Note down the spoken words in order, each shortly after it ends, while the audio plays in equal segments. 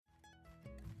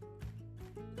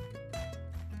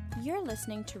You're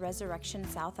listening to Resurrection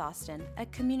South Austin, a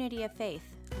community of faith,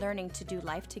 learning to do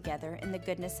life together in the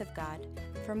goodness of God.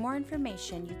 For more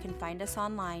information, you can find us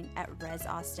online at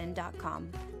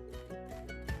resaustin.com.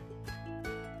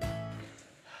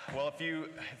 Well,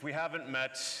 if we haven't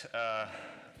met,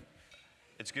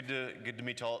 it's good to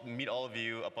meet all of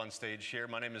you up on stage here.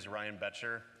 My name is Ryan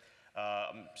Betcher.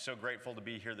 I'm so grateful to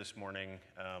be here this morning.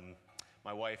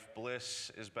 My wife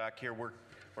Bliss is back here.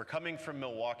 We're coming from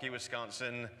Milwaukee,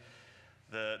 Wisconsin.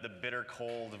 The bitter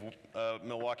cold of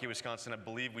Milwaukee, Wisconsin. I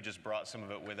believe we just brought some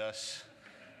of it with us.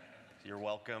 You're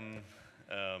welcome.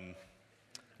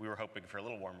 We were hoping for a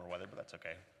little warmer weather, but that's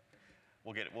okay.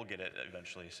 We'll get it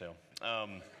eventually.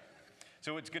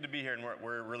 So it's good to be here, and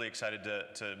we're really excited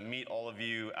to meet all of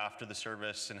you after the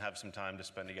service and have some time to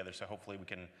spend together. So hopefully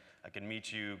I can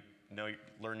meet you,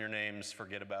 learn your names,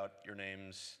 forget about your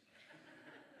names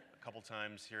a couple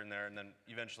times here and there, and then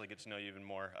eventually get to know you even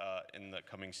more in the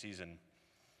coming season.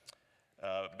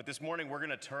 But this morning we're going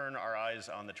to turn our eyes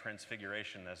on the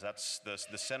Transfiguration, as that's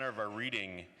the center of our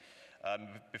reading.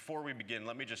 Before we begin,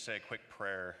 let me just say a quick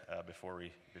prayer before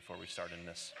we start in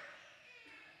this.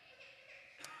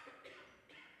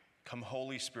 Come,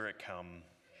 Holy Spirit, come,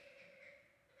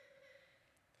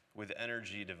 with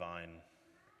energy divine,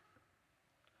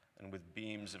 and with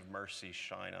beams of mercy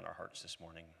shine on our hearts this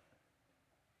morning,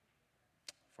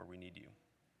 for we need you.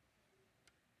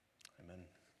 Amen.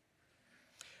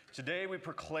 Today we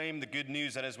proclaim the good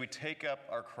news that as we take up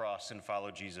our cross and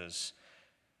follow Jesus,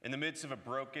 in the midst of a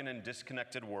broken and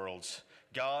disconnected world,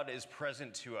 God is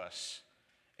present to us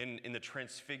in the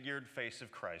transfigured face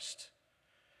of Christ,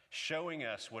 showing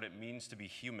us what it means to be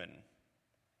human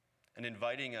and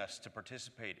inviting us to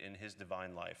participate in his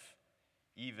divine life,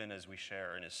 even as we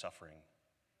share in his suffering.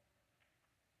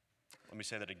 Let me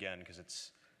say that again because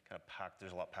it's kind of packed.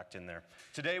 There's a lot packed in there.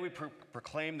 Today we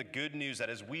proclaim the good news that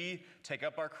as we take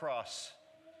up our cross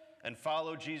and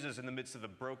follow Jesus in the midst of a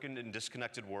broken and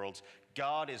disconnected world,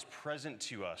 God is present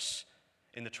to us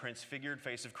in the transfigured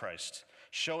face of Christ,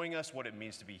 showing us what it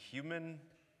means to be human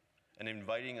and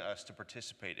inviting us to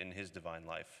participate in his divine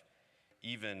life,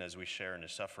 even as we share in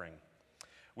his suffering.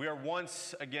 We are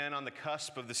once again on the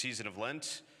cusp of the season of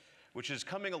Lent, which is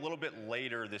coming a little bit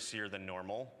later this year than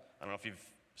normal. I don't know if you've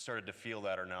started to feel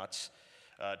that or not.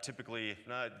 Typically,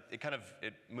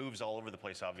 it moves all over the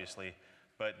place, obviously.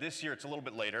 But this year, it's a little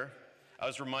bit later. I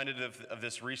was reminded of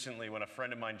this recently when a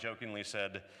friend of mine jokingly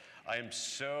said, "I am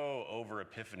so over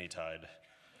Epiphany-tide.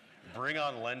 Bring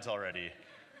on Lent already."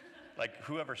 Like,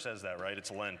 whoever says that, right?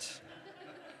 It's Lent.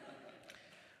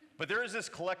 But there is this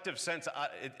collective sense,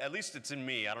 at least it's in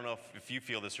me, I don't know if you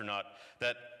feel this or not,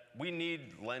 that we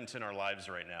need Lent in our lives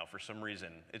right now for some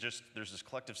reason. There's this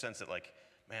collective sense that, like,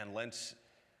 man, Lent,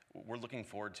 we're looking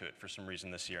forward to it for some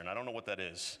reason this year, and I don't know what that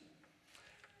is.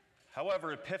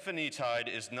 However, Epiphany-tide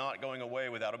is not going away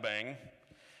without a bang.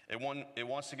 It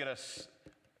wants to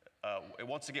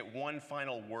get one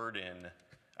final word in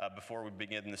before we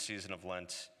begin the season of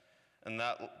Lent, and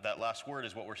that last word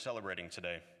is what we're celebrating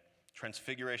today,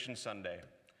 Transfiguration Sunday,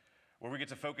 where we get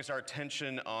to focus our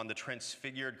attention on the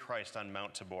transfigured Christ on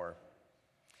Mount Tabor.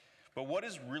 But what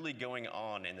is really going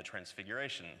on in the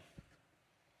Transfiguration?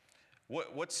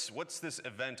 What's this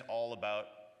event all about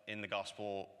in the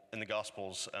Gospels, in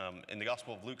the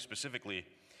Gospel of Luke specifically?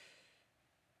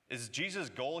 Is Jesus'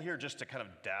 goal here just to kind of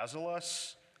dazzle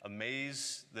us,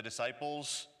 amaze the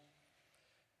disciples?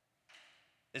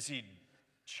 Is he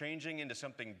changing into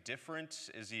something different?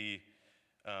 Is he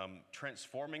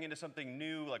transforming into something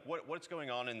new? Like, what's going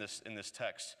on in this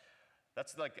text?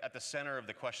 That's like at the center of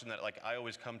the question that like I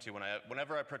always come to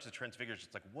whenever I approach the Transfiguration.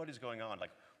 It's like, what is going on?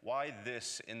 Like, why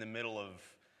this in the middle of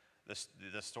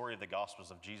the story of the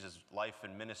Gospels of Jesus' life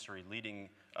and ministry leading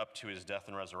up to his death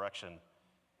and resurrection?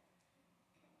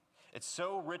 It's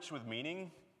so rich with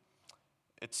meaning.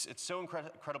 It's so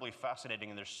incredibly fascinating,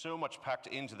 and there's so much packed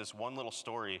into this one little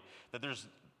story that there's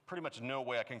pretty much no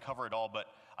way I can cover it all, but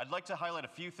I'd like to highlight a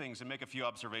few things and make a few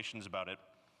observations about it.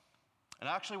 And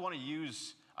I actually want to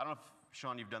use, I don't know if,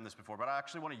 Sean, you've done this before, but I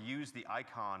actually want to use the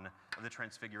icon of the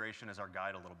Transfiguration as our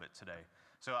guide a little bit today.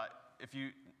 So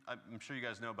I'm sure you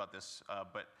guys know about this,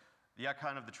 but the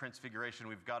icon of the Transfiguration,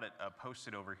 we've got it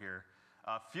posted over here.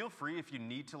 Feel free if you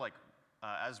need to,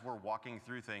 as we're walking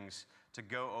through things, to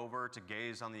go over to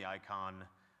gaze on the icon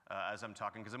as I'm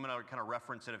talking, because I'm going to kind of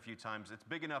reference it a few times. It's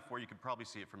big enough where you could probably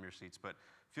see it from your seats, but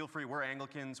feel free. We're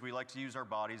Anglicans. We like to use our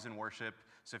bodies in worship,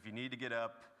 so if you need to get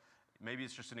up, maybe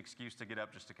it's just an excuse to get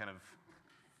up just to kind of,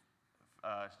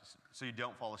 so you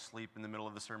don't fall asleep in the middle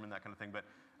of the sermon, that kind of thing. But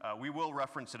we will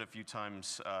reference it a few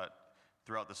times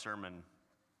throughout the sermon.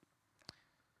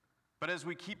 But as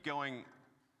we keep going,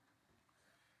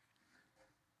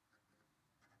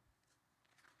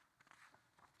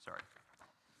 Sorry.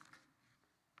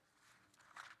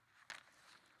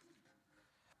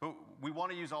 But we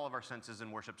want to use all of our senses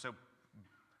in worship, so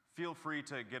feel free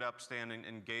to get up, stand,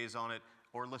 and gaze on it,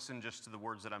 or listen just to the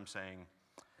words that I'm saying.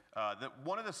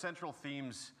 One of the central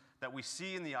themes that we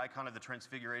see in the icon of the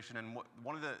Transfiguration, and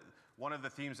one of the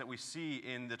themes that we see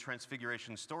in the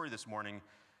Transfiguration story this morning,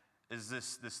 is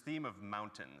this theme of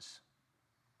mountains.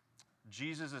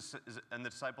 Jesus and the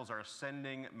disciples are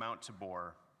ascending Mount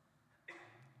Tabor.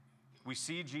 We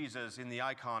see Jesus in the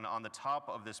icon on the top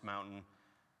of this mountain,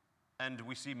 and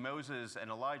we see Moses and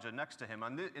Elijah next to him.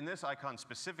 In this icon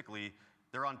specifically,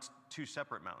 they're on two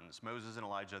separate mountains. Moses and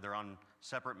Elijah, they're on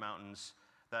separate mountains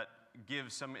that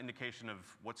give some indication of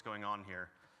what's going on here.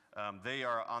 They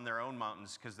are on their own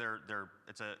mountains because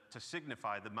it's to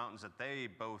signify the mountains that they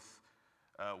both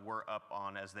were up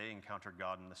on as they encountered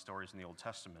God in the stories in the Old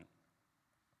Testament.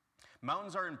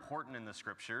 Mountains are important in the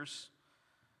scriptures.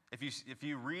 If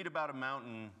you read about a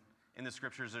mountain in the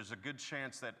scriptures, there's a good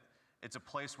chance that it's a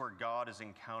place where God is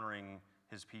encountering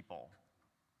his people.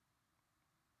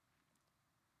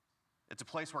 It's a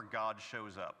place where God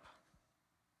shows up.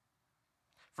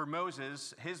 For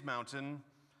Moses, his mountain,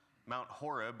 Mount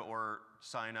Horeb or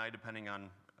Sinai, depending on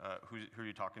who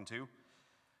you're talking to,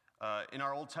 in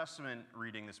our Old Testament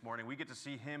reading this morning, we get to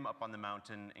see him up on the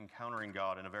mountain encountering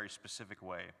God in a very specific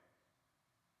way.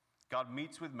 God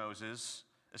meets with Moses,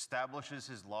 establishes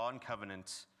his law and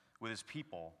covenant with his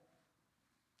people.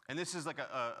 And this is like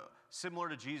similar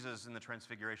to Jesus in the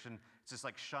Transfiguration. It's this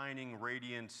like shining,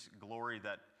 radiant glory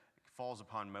that falls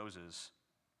upon Moses.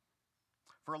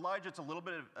 For Elijah, it's a little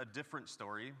bit of a different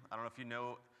story. I don't know if you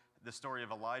know the story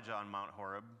of Elijah on Mount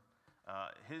Horeb.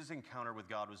 His encounter with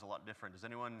God was a lot different. Does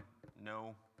anyone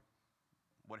know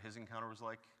what his encounter was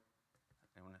like?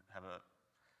 Anyone have a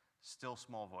still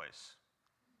small voice?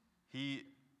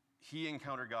 He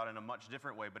encountered God in a much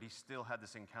different way, but he still had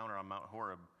this encounter on Mount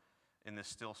Horeb in this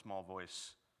still small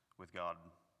voice with God.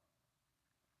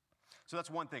 So that's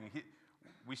one thing.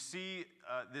 We see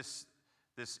this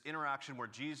interaction where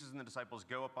Jesus and the disciples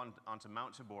go up onto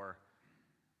Mount Tabor,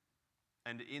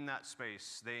 and in that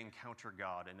space, they encounter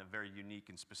God in a very unique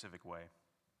and specific way.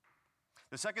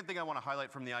 The second thing I want to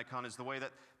highlight from the icon is the way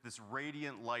that this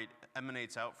radiant light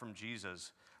emanates out from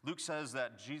Jesus. Luke says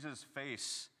that Jesus'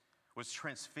 face was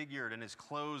transfigured and his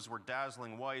clothes were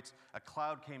dazzling white. A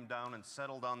cloud came down and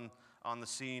settled on the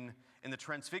scene. In the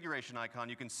Transfiguration icon,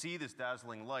 you can see this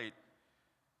dazzling light.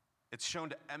 It's shown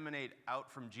to emanate out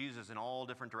from Jesus in all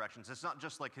different directions. It's not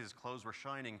just like his clothes were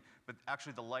shining, but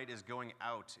actually the light is going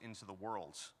out into the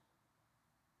world.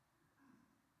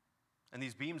 And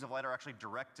these beams of light are actually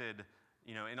directed,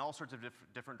 in all sorts of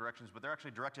different directions, but they're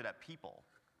actually directed at people.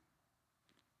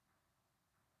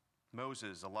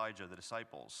 Moses, Elijah, the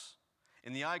disciples.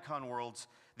 In the icon worlds,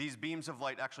 these beams of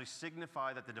light actually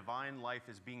signify that the divine life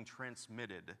is being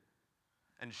transmitted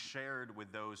and shared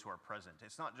with those who are present.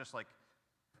 It's not just like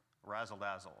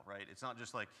razzle-dazzle, right? It's not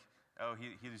just like, oh,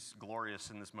 he's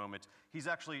glorious in this moment. He's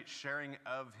actually sharing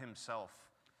of himself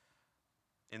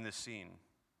in this scene.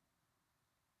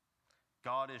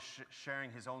 God is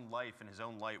sharing his own life and his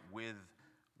own light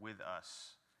with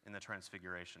us in the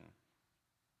Transfiguration.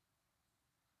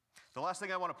 The last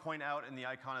thing I want to point out in the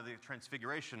icon of the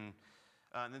Transfiguration,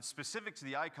 and it's specific to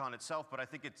the icon itself, but I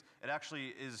think it actually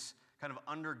is kind of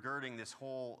undergirding this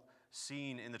whole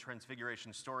scene in the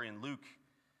Transfiguration story in Luke,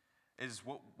 is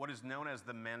what is known as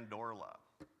the mandorla.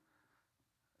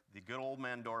 The good old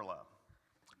mandorla.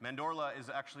 Mandorla is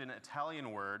actually an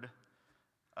Italian word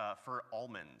for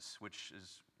almonds, which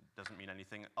doesn't mean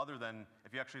anything other than,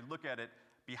 if you actually look at it,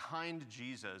 behind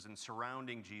Jesus and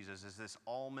surrounding Jesus is this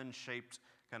almond-shaped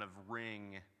kind of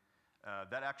ring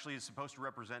that actually is supposed to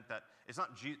represent that it's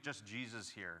not just Jesus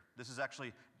here. This is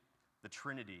actually the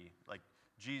Trinity, like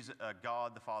Jesus,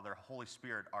 God the Father, Holy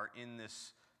Spirit are in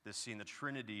this scene. The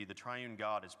Trinity, the triune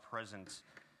God, is present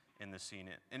in this scene.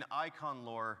 In icon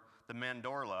lore, the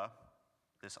mandorla,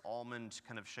 this almond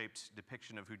kind of shaped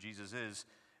depiction of who Jesus is,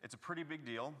 it's a pretty big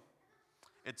deal.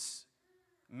 It's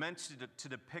meant to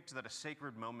depict that a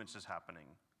sacred moment is happening.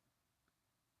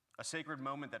 A sacred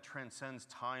moment that transcends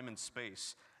time and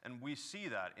space. And we see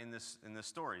that in this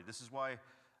story. This is why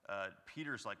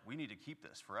Peter's like, we need to keep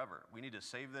this forever. We need to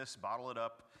save this, bottle it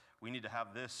up. We need to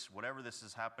have this, whatever this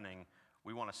is happening,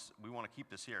 we want to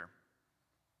keep this here.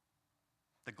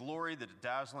 The glory, the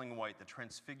dazzling white, the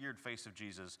transfigured face of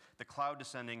Jesus, the cloud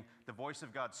descending, the voice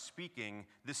of God speaking,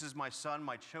 "This is my son,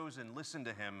 my chosen, listen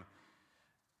to him."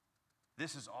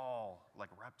 This is all like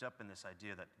wrapped up in this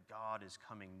idea that God is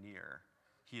coming near.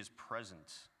 He is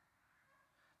present.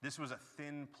 This was a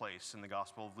thin place in the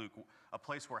Gospel of Luke, a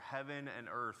place where heaven and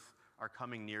earth are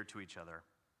coming near to each other.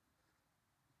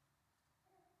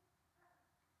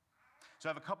 So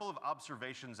I have a couple of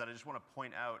observations that I just want to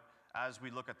point out as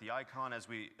we look at the icon, as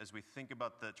we think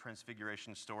about the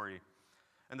transfiguration story.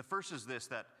 And the first is this,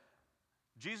 that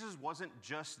Jesus wasn't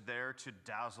just there to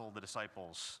dazzle the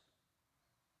disciples.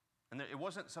 And it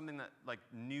wasn't something that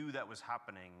knew that was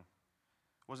happening.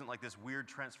 It wasn't like this weird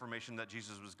transformation that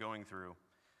Jesus was going through.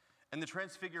 And the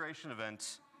transfiguration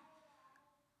event,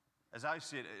 as I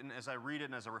see it, and as I read it,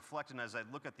 and as I reflect, and as I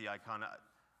look at the icon,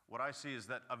 what I see is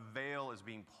that a veil is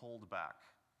being pulled back.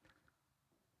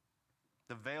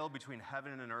 The veil between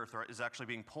heaven and earth is actually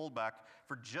being pulled back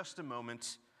for just a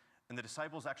moment, and the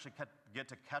disciples actually get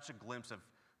to catch a glimpse of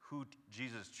who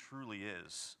Jesus truly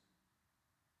is.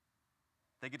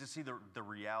 They get to see the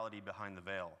reality behind the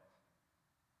veil.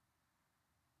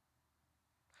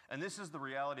 And this is the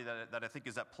reality that I think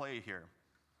is at play here.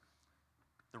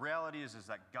 The reality is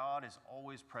that God is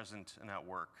always present and at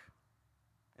work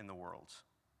in the world.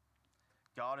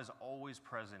 God is always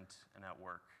present and at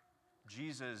work.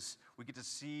 Jesus, we get to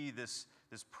see this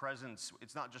presence.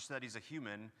 It's not just that he's a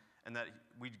human and that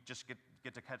we just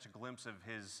get to catch a glimpse of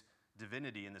his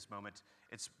divinity in this moment.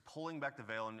 It's pulling back the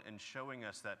veil and showing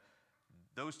us that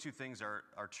those two things are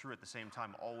true at the same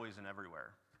time, always and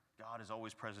everywhere. God is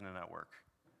always present and at work.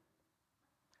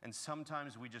 And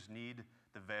sometimes we just need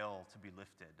the veil to be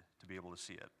lifted to be able to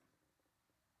see it.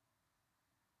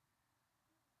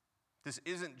 This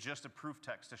isn't just a proof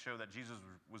text to show that Jesus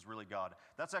was really God.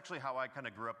 That's actually how I kind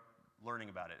of grew up learning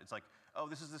about it. It's like, oh,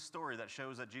 this is the story that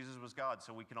shows that Jesus was God,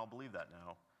 so we can all believe that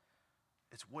now.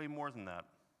 It's way more than that.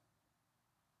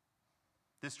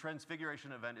 This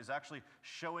transfiguration event is actually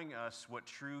showing us what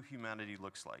true humanity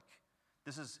looks like.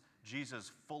 This is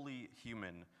Jesus fully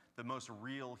human, the most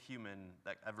real human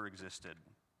that ever existed.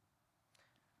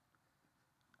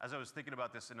 As I was thinking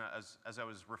about this and as I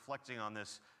was reflecting on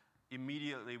this,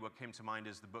 immediately what came to mind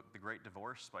is the book The Great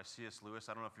Divorce by C.S. Lewis.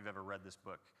 I don't know if you've ever read this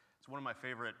book. It's one of my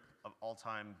favorite of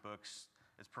all-time books.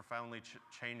 It's profoundly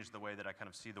changed the way that I kind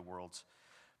of see the world.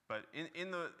 But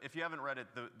if you haven't read it,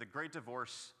 the Great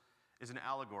Divorce is an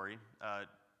allegory.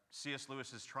 C.S.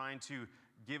 Lewis is trying to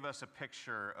give us a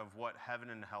picture of what heaven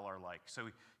and hell are like. So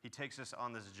he takes us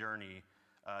on this journey.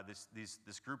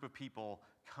 This group of people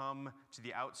come to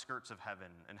the outskirts of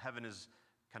heaven, and heaven is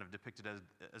kind of depicted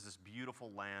as this beautiful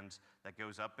land that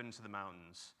goes up into the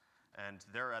mountains. And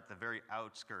they're at the very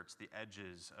outskirts, the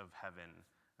edges of heaven,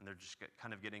 and they're just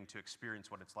kind of getting to experience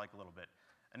what it's like a little bit.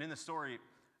 And in the story,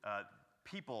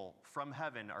 people from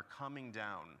heaven are coming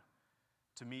down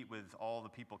to meet with all the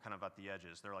people kind of at the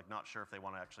edges. They're not sure if they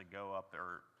want to actually go up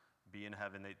or be in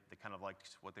heaven. They kind of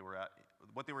liked what they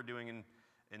were doing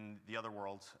in the other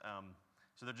world.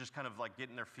 So they're just kind of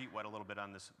getting their feet wet a little bit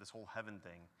on this whole heaven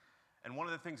thing. And one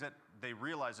of the things that they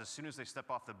realize as soon as they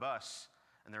step off the bus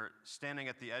and they're standing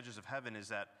at the edges of heaven is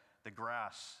that the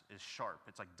grass is sharp.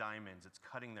 It's like diamonds. It's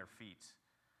cutting their feet.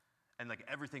 And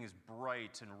everything is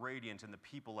bright and radiant, and the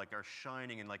people are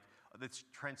shining, and this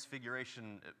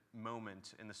transfiguration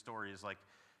moment in the story is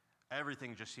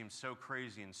everything just seems so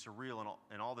crazy and surreal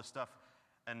and all this stuff.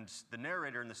 And the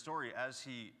narrator in the story, as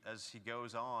he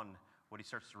goes on, what he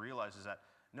starts to realize is that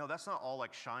no, that's not all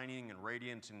shining and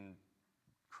radiant and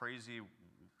crazy,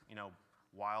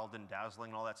 wild and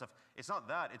dazzling and all that stuff. It's not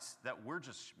that. It's that we're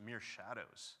just mere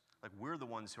shadows. We're the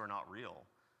ones who are not real.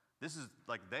 This is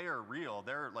they are real.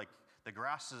 They're the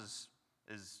grass is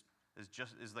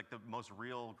the most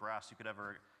real grass you could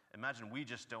ever imagine.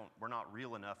 We're not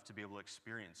real enough to be able to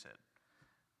experience it.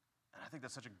 And I think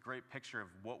that's such a great picture of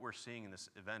what we're seeing in this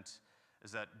event,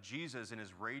 is that Jesus in his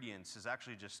radiance is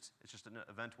actually it's just an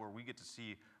event where we get to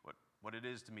see what it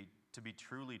is to be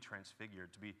truly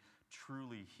transfigured, to be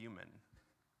truly human.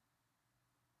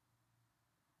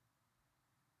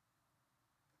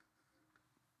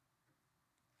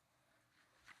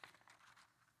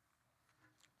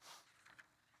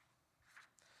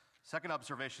 Second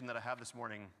observation that I have this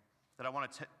morning that I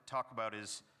want to talk about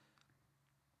is,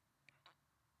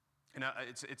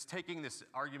 it's taking this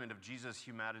argument of Jesus'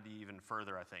 humanity even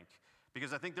further, I think.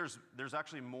 Because I think there's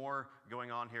actually more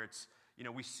going on here. It's,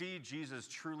 we see Jesus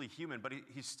truly human, but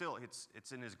he's still,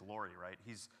 it's in his glory, right?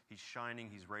 He's shining,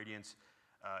 he's radiant.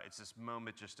 It's this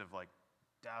moment just of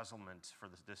dazzlement for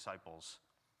the disciples.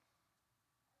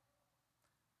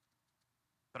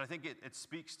 But I think it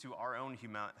speaks to our own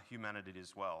humanity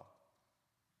as well.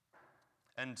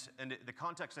 And the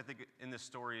context, I think, in this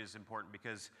story is important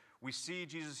because we see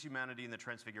Jesus' humanity in the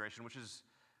transfiguration, which is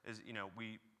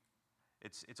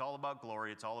it's all about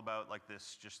glory. It's all about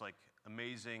this just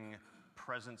amazing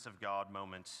presence of God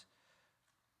moment.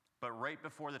 But right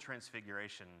before the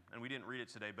transfiguration, and we didn't read it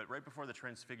today, but right before the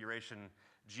transfiguration,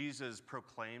 Jesus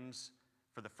proclaims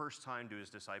for the first time to his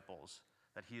disciples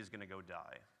that he is going to go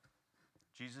die.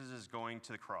 Jesus is going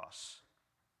to the cross.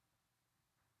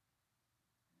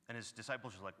 And his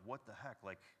disciples are like, what the heck?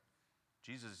 Like,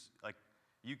 Jesus, like,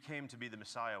 you came to be the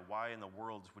Messiah. Why in the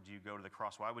world would you go to the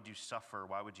cross? Why would you suffer?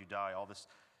 Why would you die?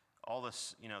 All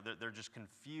this, they're just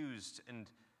confused. And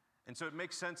so it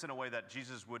makes sense in a way that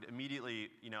Jesus would immediately,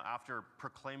 after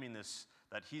proclaiming this,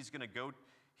 that he's going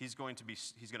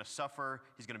to suffer,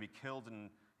 he's going to be killed, and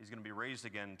he's going to be raised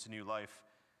again to new life.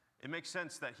 It makes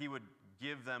sense that he would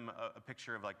give them a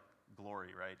picture of like glory,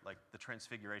 right? Like the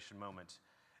transfiguration moment.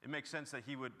 It makes sense that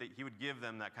he would give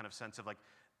them that kind of sense of like,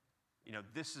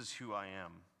 this is who I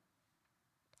am.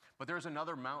 But there's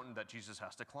another mountain that Jesus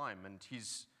has to climb, and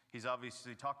he's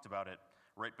obviously talked about it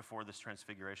right before this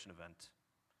transfiguration event.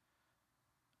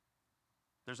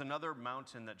 There's another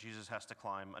mountain that Jesus has to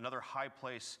climb, another high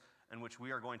place in which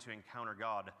we are going to encounter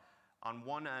God. On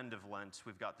one end of Lent,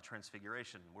 we've got the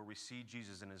transfiguration, where we see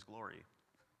Jesus in his glory.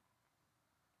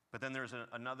 But then there's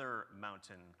another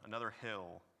mountain, another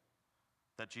hill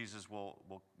that Jesus will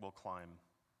climb.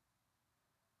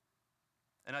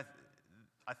 And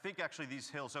I think actually these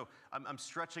hills, so I'm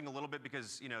stretching a little bit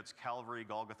because, it's Calvary,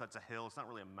 Golgotha, it's a hill. It's not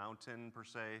really a mountain per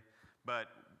se, but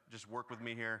just work with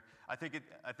me here. I think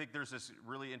there's this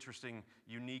really interesting,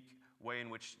 unique way in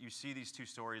which you see these two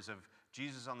stories of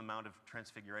Jesus on the Mount of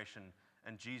Transfiguration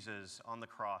and Jesus on the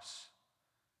cross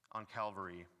on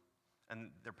Calvary,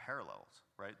 and they're parallels,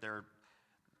 right? There's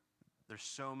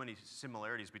so many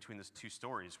similarities between these two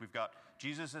stories. We've got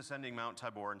Jesus ascending Mount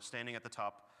Tabor and standing at the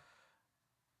top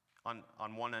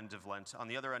on one end of Lent. On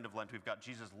the other end of Lent, we've got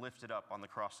Jesus lifted up on the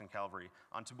cross in Calvary.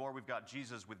 On Tabor, we've got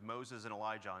Jesus with Moses and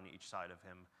Elijah on each side of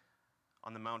him.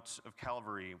 On the Mount of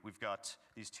Calvary, we've got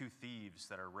these two thieves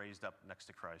that are raised up next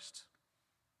to Christ.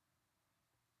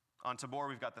 On Tabor,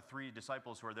 we've got the three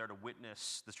disciples who are there to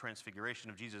witness the transfiguration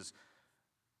of Jesus.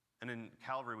 And in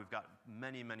Calvary, we've got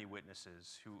many, many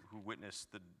witnesses who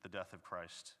witnessed the death of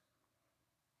Christ.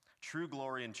 True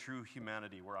glory and true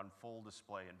humanity were on full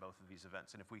display in both of these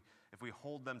events. And if we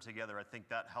hold them together, I think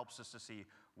that helps us to see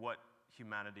what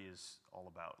humanity is all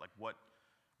about, like what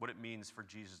it means for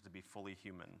Jesus to be fully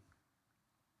human.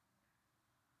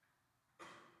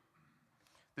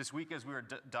 This week, as we are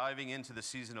diving into the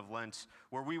season of Lent,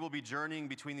 where we will be journeying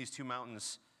between these two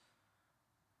mountains,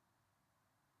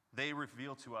 they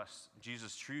reveal to us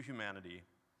Jesus' true humanity,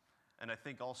 and I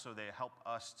think also they help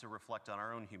us to reflect on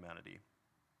our own humanity.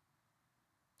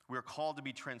 We are called to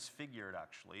be transfigured,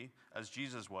 actually, as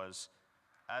Jesus was,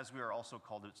 as we are also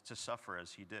called to suffer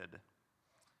as he did.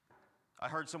 I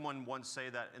heard someone once say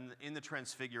that in the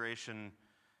transfiguration,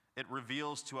 it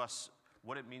reveals to us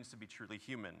what it means to be truly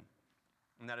human,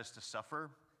 and that is to suffer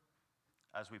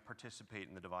as we participate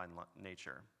in the divine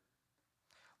nature.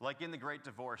 Like in The Great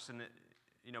Divorce, and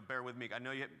bear with me, I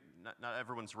know not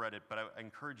everyone's read it, but I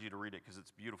encourage you to read it because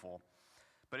it's beautiful.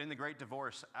 But in The Great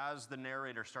Divorce, as the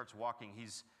narrator starts walking,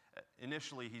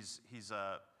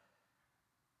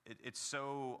 it's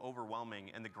so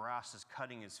overwhelming, and the grass is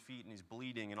cutting his feet, and he's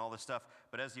bleeding, and all this stuff.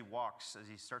 But as he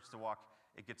starts to walk,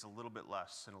 it gets a little bit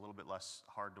less and a little bit less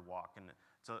hard to walk, and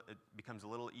so it becomes a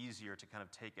little easier to kind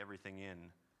of take everything in.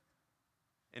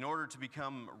 In order to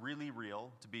become really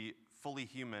real, to be fully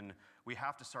human, we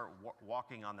have to start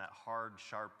walking on that hard,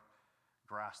 sharp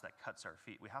grass that cuts our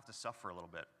feet. We have to suffer a little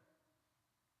bit.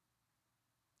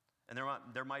 And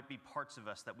there might be parts of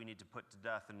us that we need to put to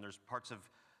death, and there's parts of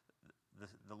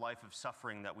the life of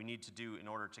suffering that we need to do in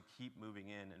order to keep moving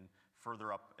in and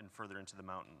further up and further into the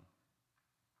mountain.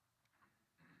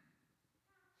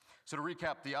 So to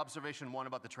recap, the observation one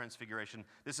about the transfiguration,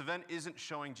 this event isn't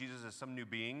showing Jesus as some new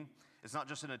being. It's not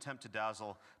just an attempt to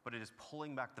dazzle, but it is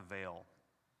pulling back the veil,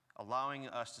 allowing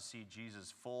us to see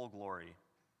Jesus' full glory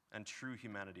and true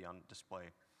humanity on display.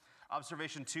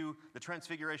 Observation two, the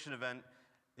transfiguration event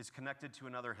is connected to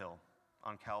another hill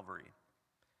on Calvary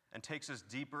and takes us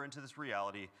deeper into this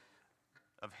reality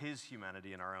of his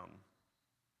humanity and our own.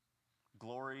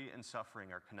 Glory and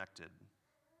suffering are connected.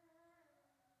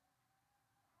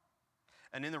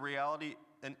 And in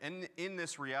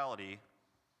this reality,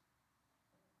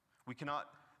 we cannot,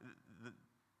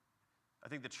 I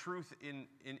think the truth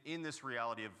in this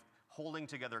reality of holding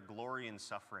together glory and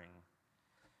suffering,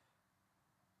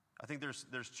 I think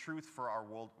there's truth for our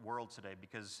world today,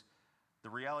 because the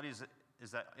reality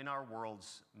is that in our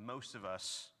worlds, most of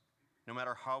us, no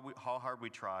matter how hard we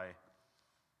try,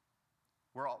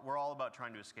 we're all about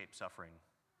trying to escape suffering.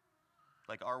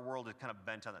 Like our world is kind of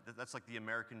bent on that. That's like the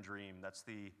American dream. That's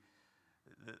the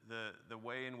The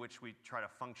way in which we try to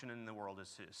function in the world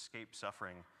is to escape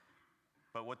suffering.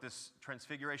 But what this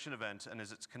transfiguration event, and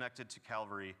as it's connected to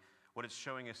Calvary, what it's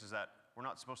showing us is that we're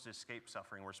not supposed to escape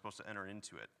suffering, we're supposed to enter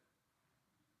into it.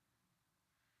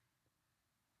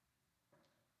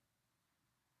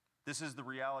 This is the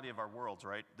reality of our worlds,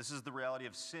 right? This is the reality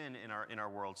of sin in our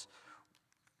worlds.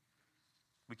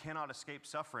 We cannot escape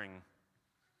suffering.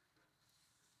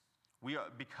 We are,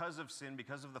 because of sin,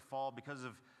 because of the fall, because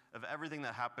of everything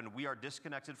that happened, we are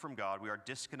disconnected from God. We are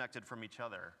disconnected from each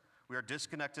other. We are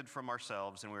disconnected from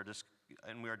ourselves, and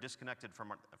we are disconnected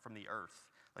from the earth,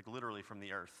 like literally from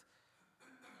the earth.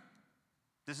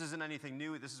 This isn't anything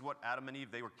new. This is what Adam and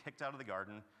Eve, they were kicked out of the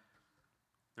garden.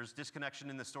 There's disconnection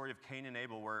in the story of Cain and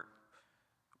Abel where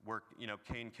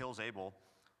Cain kills Abel.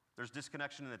 There's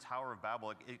disconnection in the Tower of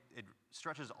Babel. It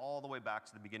stretches all the way back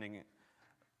to the beginning,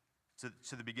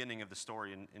 to the beginning of the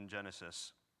story in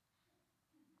Genesis.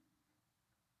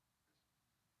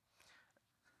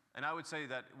 And I would say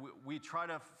that we try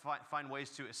to find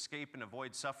ways to escape and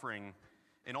avoid suffering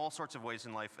in all sorts of ways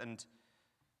in life, and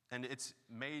it's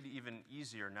made even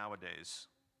easier nowadays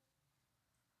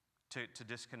to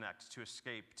disconnect, to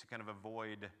escape, to kind of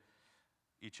avoid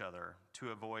each other, to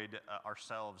avoid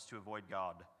ourselves, to avoid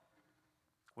God.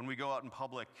 When we go out in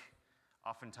public,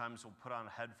 oftentimes we'll put on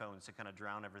headphones to kind of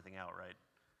drown everything out, right?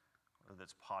 Whether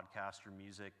that's podcast or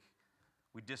music.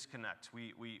 We disconnect.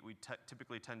 We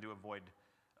typically tend to avoid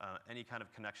any kind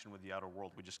of connection with the outer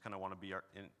world. We just kind of want to be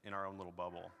in our own little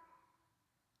bubble.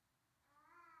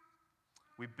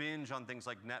 We binge on things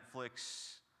like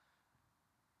Netflix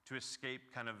to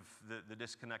escape kind of the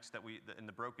disconnects and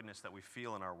the brokenness that we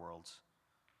feel in our worlds.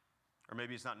 Or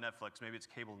maybe it's not Netflix, maybe it's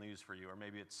cable news for you, or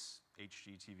maybe it's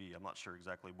HGTV. I'm not sure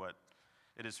exactly what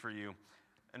it is for you.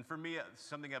 And for me,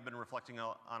 something I've been reflecting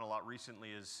on a lot recently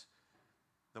is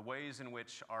the ways in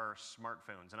which our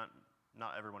smartphones, and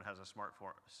not everyone has a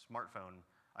smartphone.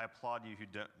 I applaud you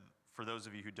for those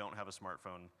of you who don't have a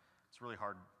smartphone. It's really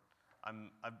hard.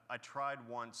 I tried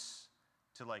once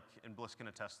to, and Bliss can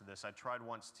attest to this, I tried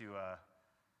once to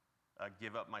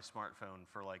give up my smartphone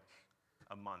for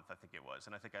a month, I think it was,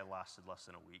 and I think I lasted less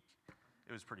than a week.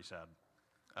 It was pretty sad.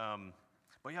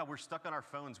 But yeah, we're stuck on our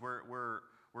phones. We're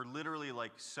literally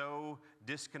so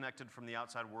disconnected from the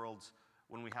outside world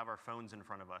when we have our phones in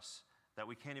front of us that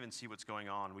we can't even see what's going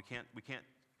on. We can't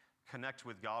connect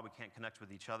with God. We can't connect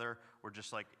with each other. We're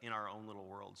just in our own little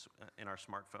worlds in our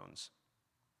smartphones.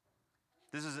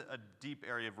 This is a deep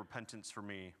area of repentance for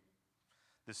me.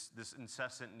 This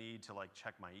incessant need to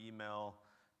check my email,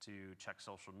 to check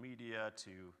social media,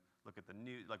 to look at the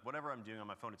news, whatever I'm doing on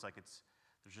my phone.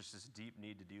 There's just this deep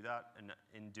need to do that, and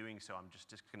in doing so, I'm just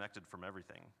disconnected from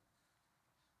everything.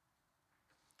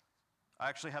 I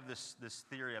actually have this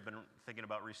theory I've been thinking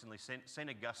about recently. St.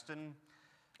 Augustine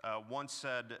once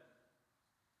said,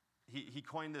 he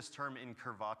coined this term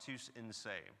incurvatus in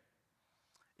se.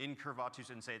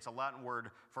 Incurvatus in se. It's a Latin word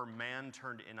for man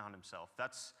turned in on himself.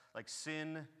 That's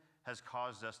sin has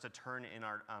caused us to turn in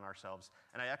on ourselves.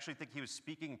 And I actually think he was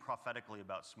speaking prophetically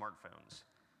about smartphones.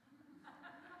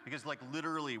 Because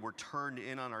literally we're turned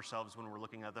in on ourselves when we're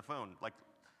looking at the phone.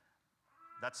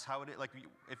 That's how it is.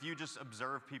 If you just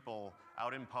observe people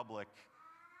out in public,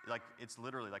 it's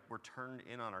literally we're turned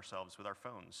in on ourselves with our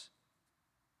phones.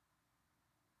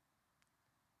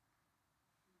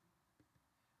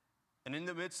 And in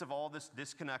the midst of all this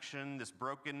disconnection, this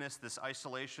brokenness, this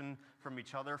isolation from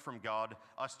each other, from God,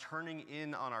 us turning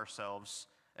in on ourselves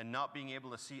and not being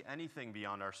able to see anything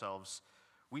beyond ourselves,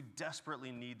 we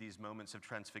desperately need these moments of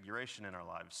transfiguration in our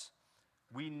lives.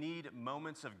 We need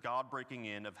moments of God breaking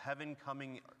in, of heaven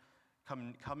coming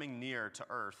near to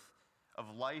earth,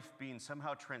 of life being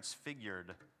somehow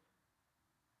transfigured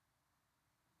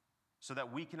so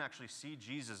that we can actually see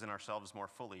Jesus in ourselves more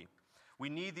fully. We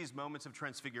need these moments of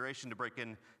transfiguration to break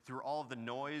in through all of the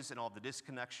noise and all of the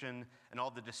disconnection and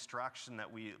all the distraction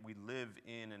that we live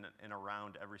in and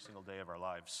around every single day of our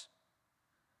lives.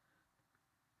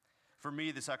 For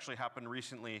me, this actually happened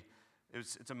recently.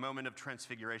 It's a moment of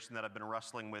transfiguration that I've been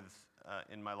wrestling with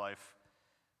in my life.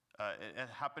 It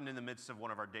happened in the midst of one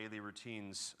of our daily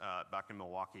routines back in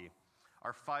Milwaukee.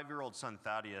 Our 5-year-old son,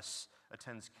 Thaddeus,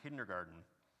 attends kindergarten.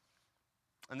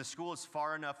 And the school is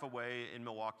far enough away in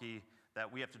Milwaukee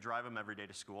that we have to drive him every day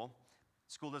to school.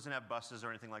 School doesn't have buses or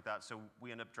anything like that, so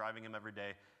we end up driving him every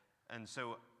day. And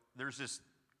so there's this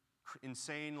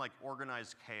insane,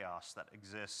 organized chaos that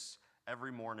exists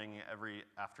every morning, every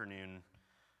afternoon,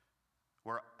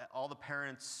 where all the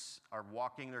parents are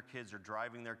walking their kids or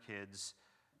driving their kids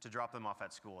to drop them off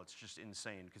at school. It's just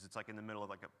insane because it's in the middle of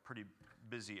a pretty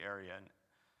busy area.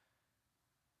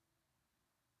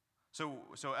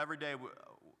 So every day,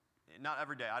 not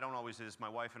every day, I don't always do this. My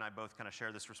wife and I both kind of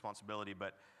share this responsibility,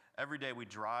 but every day we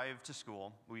drive to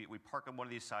school. We park on one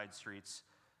of these side streets.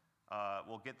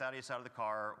 We'll get Thaddeus out of the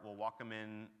car. We'll walk him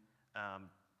in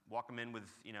with,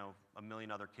 a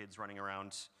million other kids running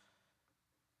around.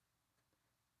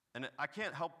 And I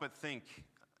can't help but think,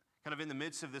 kind of in the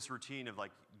midst of this routine of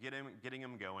like getting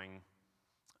him going,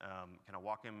 kind of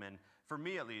walk him in. For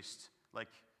me, at least,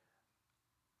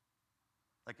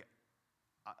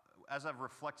 as I've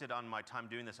reflected on my time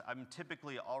doing this, I'm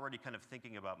typically already kind of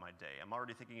thinking about my day. I'm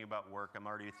already thinking about work. I'm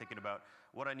already thinking about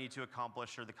what I need to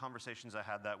accomplish or the conversations I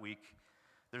had that week.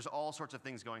 There's all sorts of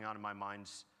things going on in my mind,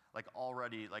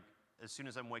 already, as soon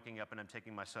as I'm waking up and I'm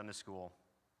taking my son to school.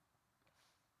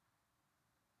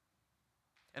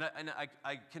 And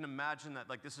I can imagine that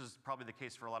this is probably the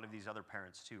case for a lot of these other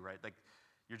parents too, right?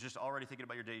 You're just already thinking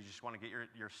about your day. You just want to get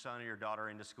your son or your daughter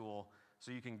into school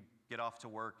so you can get off to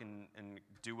work and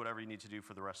do whatever you need to do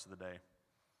for the rest of the day.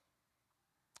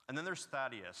 And then there's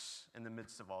Thaddeus in the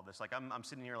midst of all this. I'm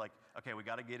sitting here okay, we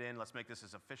got to get in. Let's make this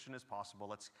as efficient as possible.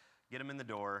 Let's get him in the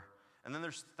door. And then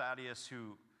there's Thaddeus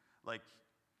who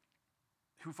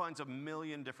finds a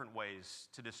million different ways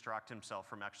to distract himself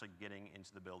from actually getting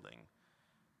into the building.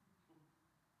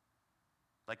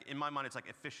 In my mind, it's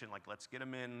efficient. Let's get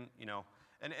him in,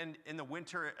 And in the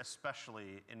winter,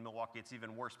 especially in Milwaukee, it's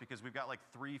even worse because we've got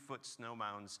 3-foot snow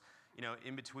mounds,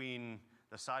 in between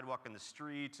the sidewalk and the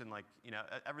street, and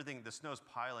everything. The snow's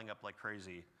piling up like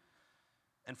crazy.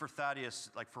 And for Thaddeus,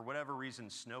 for whatever reason,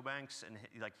 snowbanks, and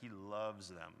he loves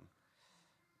them.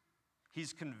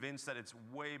 He's convinced that it's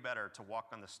way better to walk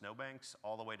on the snowbanks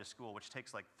all the way to school, which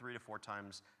takes 3 to 4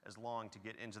 times as long to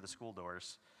get into the school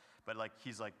doors. But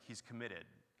he's committed.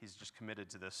 He's just committed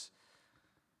to this.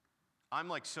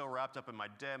 I'm so wrapped up in my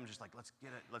day. I'm just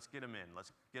let's get him in.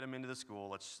 Let's get him into the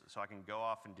school. So I can go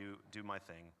off and do my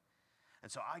thing.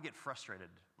 And so I get frustrated.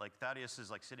 Thaddeus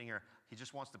is sitting here. He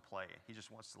just wants to play. He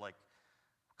just wants to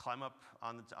climb up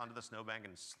onto the snowbank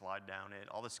and slide down it.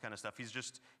 All this kind of stuff.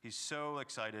 He's so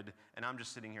excited, and I'm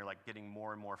just sitting here getting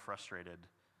more and more frustrated.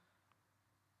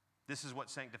 This is what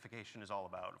sanctification is all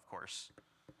about, of course.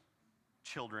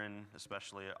 Children,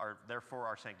 especially, are therefore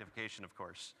our sanctification, of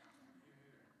course.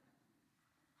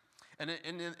 And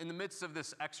in the midst of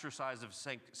this exercise of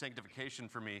sanctification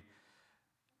for me,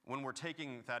 when we're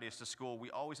taking Thaddeus to school, we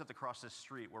always have to cross this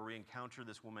street where we encounter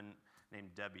this woman named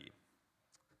Debbie.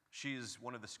 She's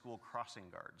one of the school crossing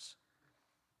guards.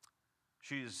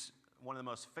 She's one of the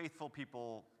most faithful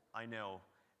people I know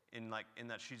in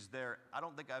that she's there. I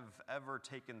don't think I've ever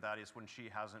taken Thaddeus when she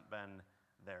hasn't been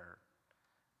there.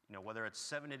 Whether it's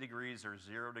 70 degrees or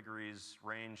 0 degrees,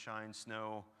 rain, shine,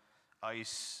 snow,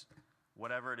 ice,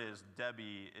 whatever it is,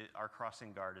 Debbie, our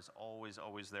crossing guard, is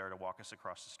always there to walk us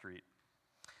across the street.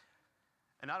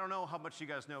 And I don't know how much you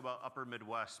guys know about Upper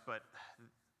Midwest, but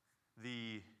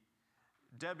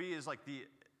Debbie is the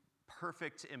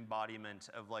perfect embodiment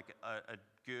of a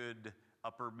good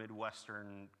Upper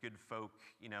Midwestern good folk,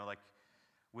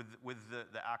 with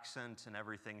the accent and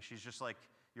everything. She's just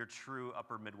your true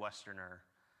Upper Midwesterner.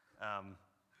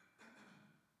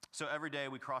 So every day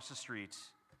we cross the street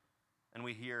and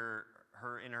we hear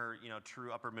her in her,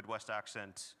 true Upper Midwest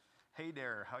accent. Hey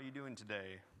there, how you doing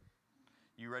today?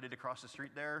 You ready to cross the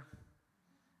street there?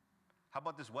 How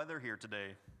about this weather here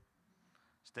today?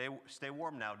 Stay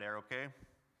warm now, there, okay?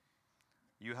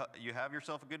 You have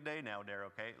yourself a good day now, there,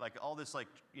 okay? All this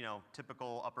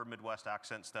typical Upper Midwest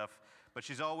accent stuff. But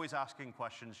she's always asking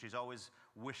questions. She's always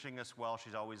wishing us well.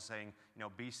 She's always saying,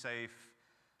 be safe.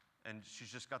 And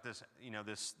she's just got this,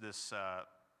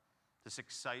 this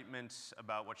excitement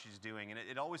about what she's doing. And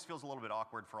it always feels a little bit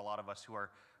awkward for a lot of us who are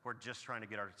just trying to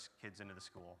get our kids into the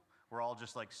school. We're all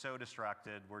just so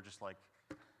distracted. We're just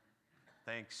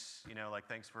thanks,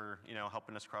 thanks for,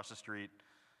 helping us cross the street.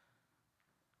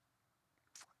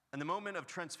 And the moment of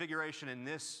transfiguration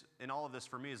in all of this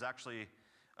for me is actually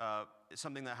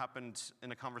something that happened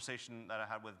in a conversation that I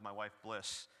had with my wife,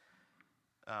 Bliss.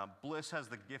 Bliss has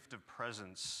the gift of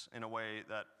presence in a way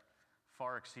that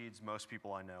far exceeds most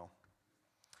people I know.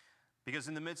 Because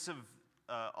in the midst of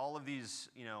all of these,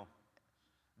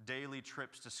 daily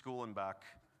trips to school and back,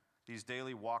 these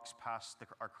daily walks past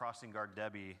our crossing guard,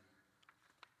 Debbie,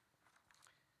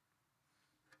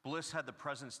 Bliss had the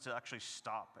presence to actually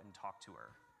stop and talk to her,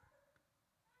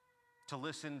 to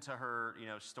listen to her,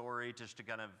 story, just to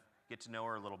kind of get to know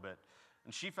her a little bit.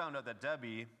 And she found out that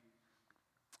Debbie,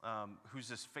 who's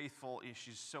this faithful,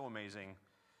 she's so amazing.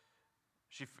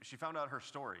 She found out her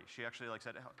story. She actually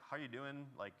said, "How are you doing?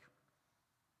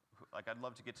 I'd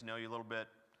love to get to know you a little bit."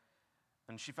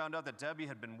 And she found out that Debbie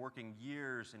had been working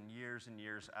years and years and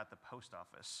years at the post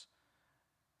office,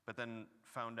 but then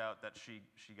found out that she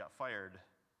got fired.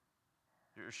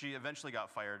 She eventually got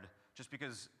fired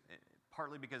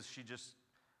partly because she just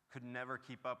could never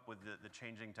keep up with the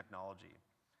changing technology.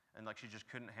 And she just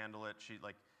couldn't handle it.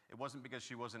 It wasn't because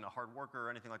she wasn't a hard worker or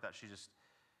anything like that. She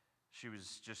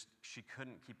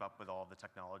couldn't keep up with all the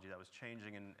technology that was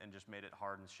changing and just made it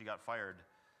hard, and she got fired.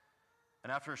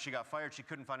 And after she got fired, she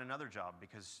couldn't find another job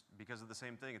because of the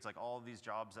same thing. It's like all of these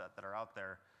jobs that are out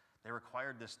there, they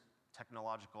required this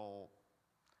technological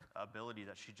ability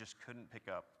that she just couldn't pick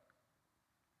up.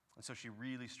 And so she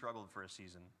really struggled for a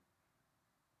season.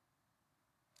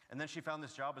 And then she found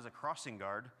this job as a crossing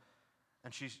guard,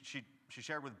 and she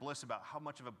shared with Bliss about how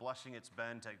much of a blessing it's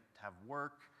been to have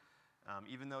work,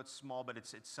 even though it's small, but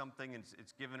it's something, and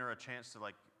it's given her a chance to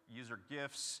use her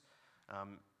gifts.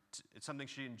 It's something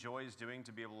she enjoys doing,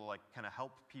 to be able to kind of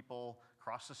help people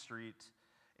cross the street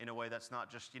in a way that's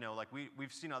not just,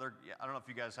 we've seen other, I don't know if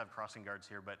you guys have crossing guards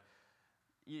here, but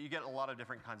you get a lot of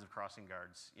different kinds of crossing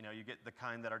guards. You get the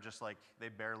kind that are just they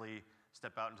barely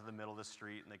step out into the middle of the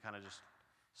street and they kind of just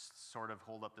sort of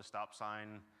hold up the stop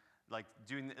sign,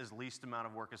 doing as least amount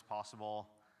of work as possible.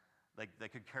 They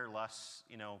could care less,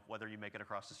 whether you make it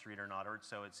across the street or not, or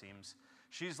so it seems.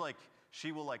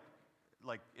 She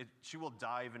will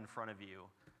dive in front of you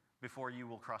before you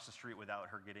will cross the street without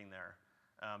her getting there.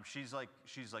 She's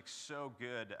so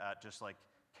good at just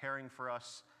caring for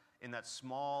us in that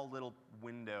small little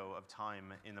window of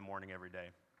time in the morning every day.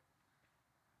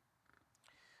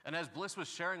 And as Bliss was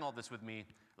sharing all this with me,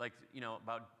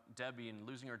 about Debbie and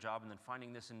losing her job and then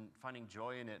finding this and finding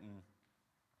joy in it, and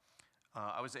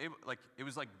I was able, it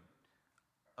was like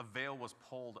a veil was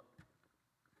pulled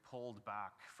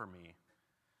back for me.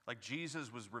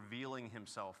 Jesus was revealing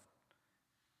himself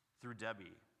through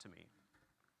Debbie to me.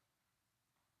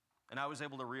 And I was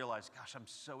able to realize, gosh, I'm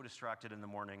so distracted in the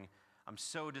morning. I'm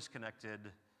so disconnected.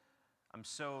 I'm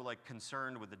so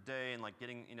concerned with the day and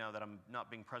getting, that I'm not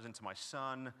being present to my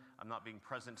son. I'm not being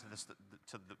present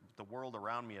to the world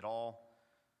around me at all.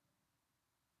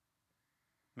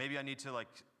 Maybe I need to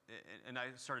and I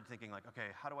started thinking okay,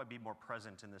 how do I be more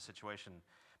present in this situation?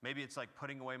 Maybe it's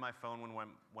putting away my phone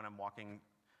when I'm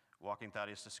walking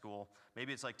Thaddeus to school.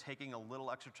 Maybe it's taking a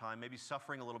little extra time, maybe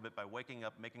suffering a little bit by waking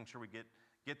up, making sure we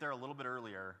get there a little bit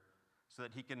earlier so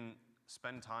that he can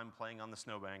spend time playing on the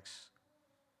snowbanks.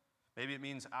 Maybe it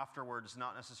means afterwards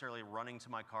not necessarily running to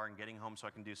my car and getting home so I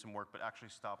can do some work, but actually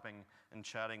stopping and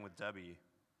chatting with Debbie.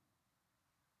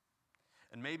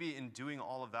 And maybe in doing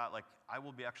all of that, I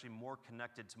will be actually more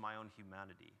connected to my own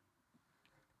humanity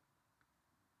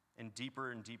in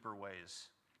deeper and deeper ways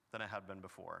than I had been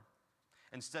before.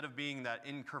 Instead of being that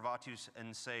incurvatus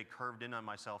and say curved in on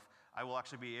myself, I will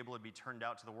actually be able to be turned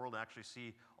out to the world and actually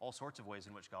see all sorts of ways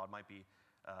in which God might be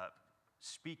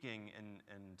speaking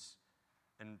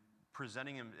and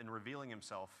presenting him and revealing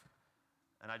himself.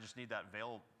 And I just need that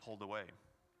veil pulled away.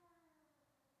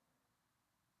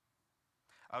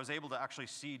 I was able to actually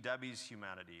see Debbie's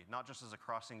humanity, not just as a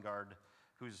crossing guard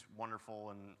who's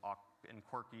wonderful and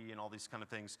quirky and all these kind of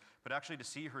things, but actually to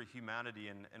see her humanity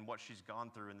and what she's gone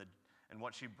through and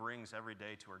what she brings every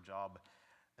day to her job.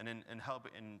 And in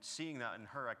seeing that in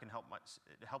her, it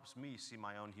helps me see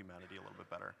my own humanity a little bit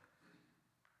better.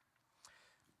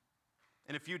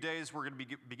 In a few days, we're going to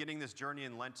be beginning this journey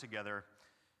in Lent together.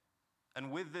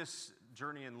 And with this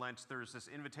journey in Lent, there's this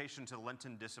invitation to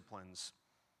Lenten disciplines.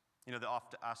 The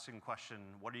oft asking question,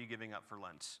 what are you giving up for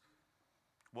Lent?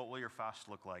 What will your fast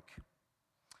look like?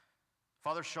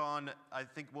 Father Sean, I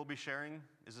think we'll be sharing,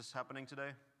 is this happening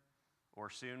today or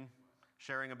soon?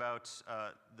 Sharing about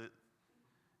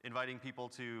inviting people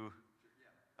to,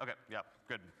 okay, yeah,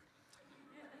 good.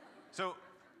 So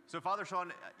Father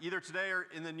Sean, either today or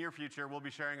in the near future, we'll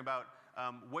be sharing about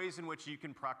ways in which you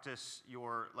can practice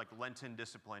your Lenten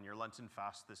discipline, your Lenten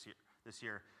fast this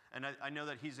year. And I know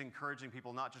that he's encouraging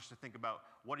people not just to think about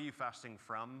what are you fasting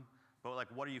from,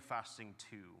 but what are you fasting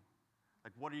to?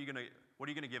 What are you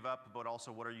gonna give up, but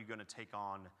also what are you gonna take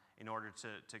on in order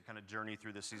to kind of journey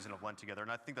through this season of Lent together? And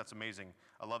I think that's amazing.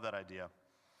 I love that idea.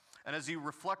 And as you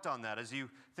reflect on that, as you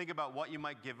think about what you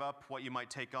might give up, what you might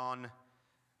take on,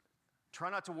 try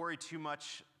not to worry too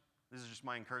much. This is just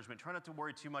my encouragement. Try not to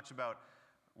worry too much about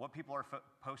what people are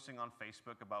posting on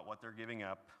Facebook about what they're giving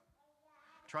up.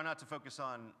 Try not to focus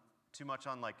too much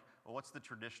on what's the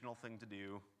traditional thing to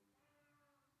do.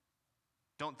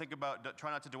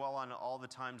 Try not to dwell on all the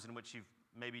times in which you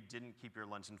maybe didn't keep your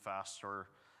Lenten fast, or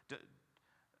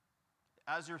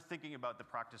as you're thinking about the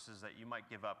practices that you might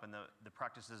give up and the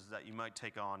practices that you might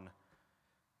take on,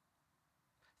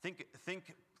 think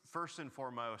first and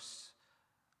foremost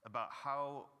about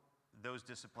how those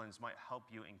disciplines might help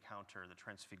you encounter the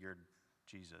transfigured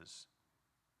Jesus.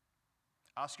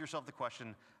 Ask yourself the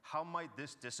question, how might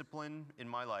this discipline in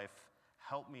my life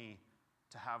help me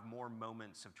to have more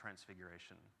moments of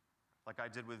transfiguration? Like I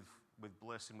did with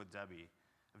Bliss and with Debbie,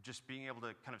 of just being able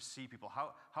to kind of see people.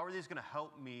 How are these going to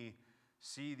help me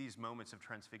see these moments of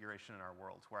transfiguration in our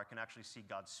world, where I can actually see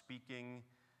God speaking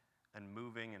and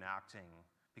moving and acting,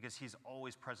 because he's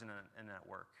always present in that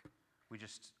work. We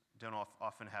just don't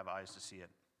often have eyes to see it.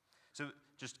 So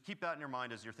just keep that in your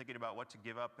mind as you're thinking about what to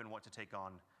give up and what to take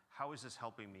on. How is this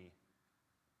helping me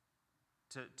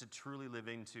to truly live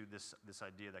into this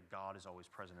idea that God is always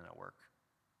present in that work?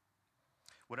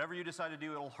 Whatever you decide to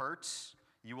do, it'll hurt.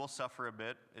 You will suffer a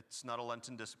bit. It's not a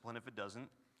Lenten discipline if it doesn't.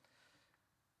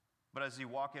 But as you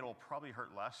walk, it'll probably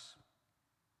hurt less.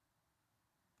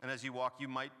 And as you walk, you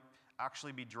might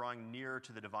actually be drawing nearer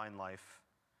to the divine life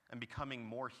and becoming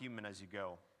more human as you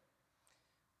go.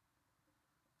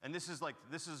 And this is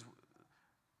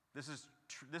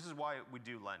why we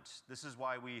do Lent. This is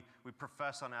why we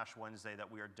profess on Ash Wednesday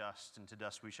that we are dust, and to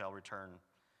dust we shall return.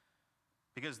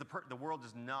 Because the world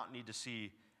does not need to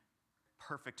see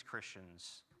perfect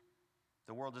Christians.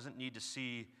 The world doesn't need to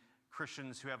see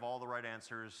Christians who have all the right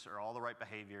answers or all the right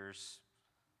behaviors.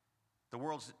 The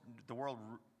world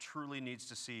truly needs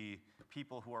to see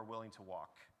people who are willing to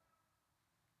walk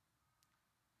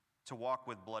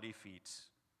with bloody feet.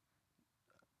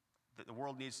 The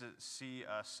world needs to see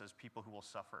us as people who will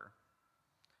suffer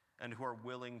and who are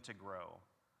willing to grow,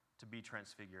 to be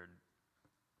transfigured.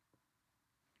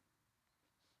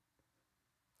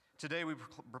 Today we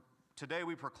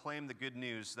proclaim the good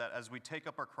news that as we take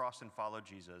up our cross and follow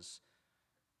Jesus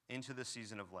into the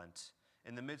season of Lent,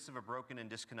 in the midst of a broken and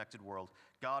disconnected world,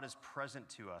 God is present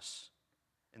to us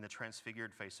in the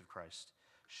transfigured face of Christ,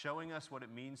 showing us what it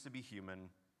means to be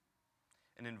human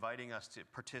and inviting us to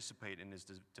participate in his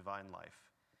divine life,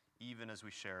 even as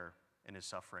we share in his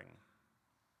suffering.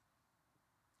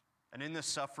 And in this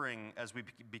suffering, as we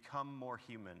become more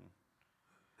human,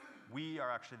 we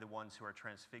are actually the ones who are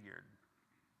transfigured,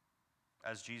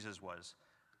 as Jesus was.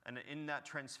 And in that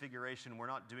transfiguration, we're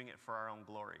not doing it for our own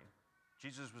glory.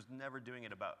 Jesus was never doing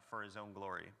it for his own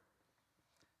glory.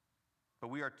 But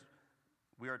we are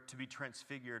to be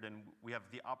transfigured, and we have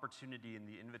the opportunity and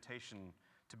the invitation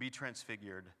to be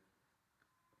transfigured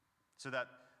so that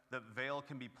the veil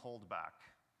can be pulled back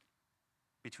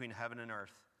between heaven and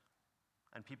earth,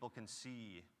 and people can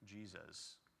see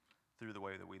Jesus through the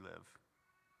way that we live.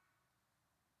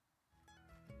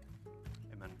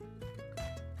 Amen.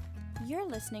 You're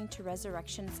listening to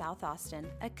Resurrection South Austin,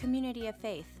 a community of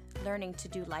faith, learning to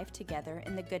do life together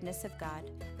in the goodness of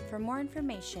God. For more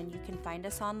information, you can find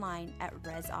us online at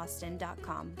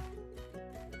resaustin.com.